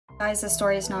Guys, this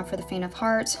story is not for the faint of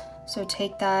heart, so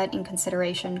take that in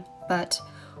consideration. But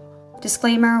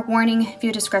disclaimer, warning,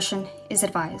 viewer discretion is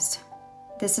advised.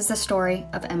 This is the story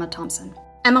of Emma Thompson.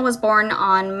 Emma was born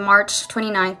on March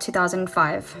 29,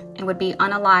 2005, and would be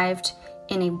unalived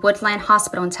in a Woodland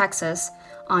hospital in Texas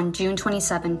on June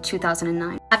 27,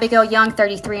 2009. Abigail Young,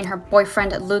 33, and her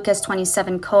boyfriend Lucas,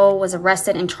 27, Cole, was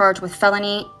arrested and charged with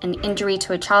felony and injury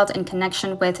to a child in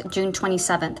connection with June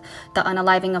 27th, the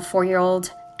unaliving of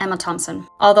 4-year-old Emma Thompson.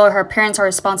 Although her parents are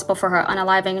responsible for her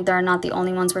unaliving, they are not the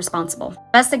only ones responsible.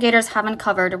 Investigators have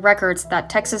uncovered records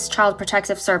that Texas Child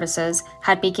Protective Services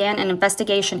had began an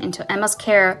investigation into Emma's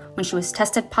care when she was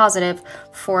tested positive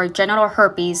for genital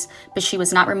herpes, but she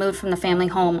was not removed from the family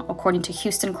home, according to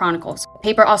Houston Chronicles. The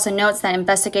paper also notes that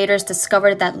investigators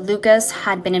discovered that Lucas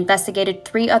had been investigated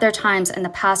 3 other times in the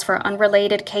past for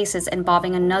unrelated cases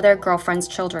involving another girlfriend's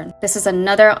children. This is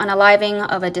another unaliving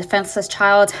of a defenseless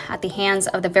child at the hands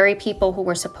of the very people who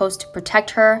were supposed to protect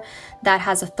her, that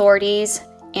has authorities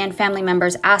and family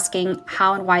members asking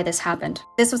how and why this happened.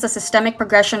 This was a systemic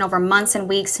progression over months and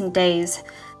weeks and days,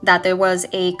 that there was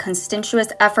a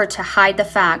continuous effort to hide the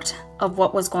fact of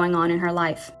what was going on in her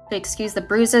life, to excuse the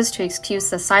bruises, to excuse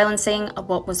the silencing of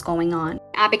what was going on.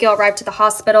 Abigail arrived to the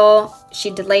hospital.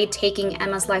 She delayed taking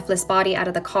Emma's lifeless body out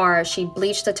of the car. She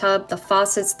bleached the tub, the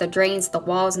faucets, the drains, the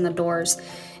walls, and the doors,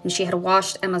 and she had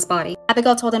washed Emma's body.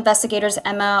 Abigail told investigators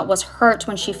Emma was hurt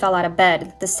when she fell out of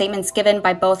bed. The statements given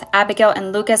by both Abigail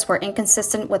and Lucas were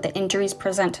inconsistent with the injuries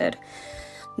presented.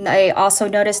 They also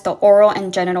noticed the oral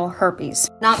and genital herpes.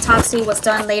 An autopsy was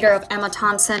done later of Emma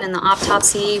Thompson, and the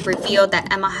autopsy revealed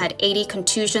that Emma had 80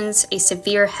 contusions, a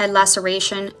severe head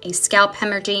laceration, a scalp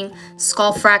hemorrhaging,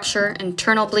 skull fracture,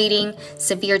 internal bleeding,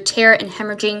 severe tear and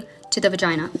hemorrhaging to the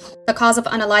vagina. The cause of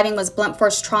unaliving was blunt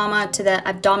force trauma to the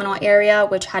abdominal area,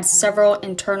 which had several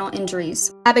internal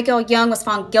injuries. Abigail Young was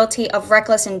found guilty of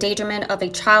reckless endangerment of a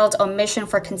child, omission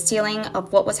for concealing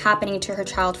of what was happening to her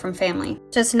child from family.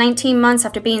 Just 19 months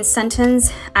after being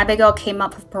sentenced, Abigail came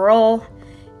up with parole,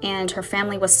 and her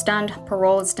family was stunned.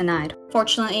 Parole is denied.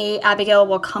 Fortunately, Abigail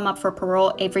will come up for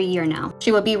parole every year now.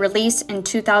 She will be released in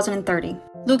 2030.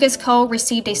 Lucas Cole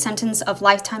received a sentence of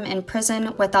lifetime in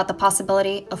prison without the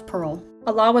possibility of parole.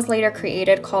 A law was later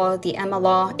created called the Emma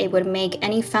Law. It would make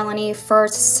any felony,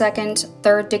 first, second,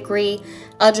 third degree,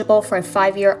 eligible for a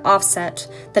 5-year offset.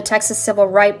 The Texas Civil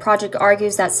Rights Project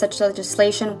argues that such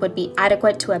legislation would be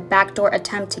adequate to a backdoor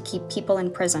attempt to keep people in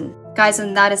prison. Guys,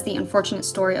 and that is the unfortunate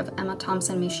story of Emma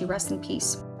Thompson. May she rest in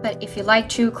peace. But if you like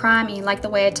true crime and you like the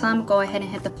way I tell them, go ahead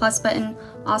and hit the plus button.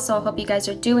 Also, I hope you guys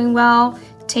are doing well.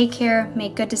 Take care,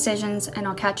 make good decisions, and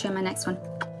I'll catch you in my next one.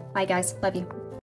 Bye guys, love you.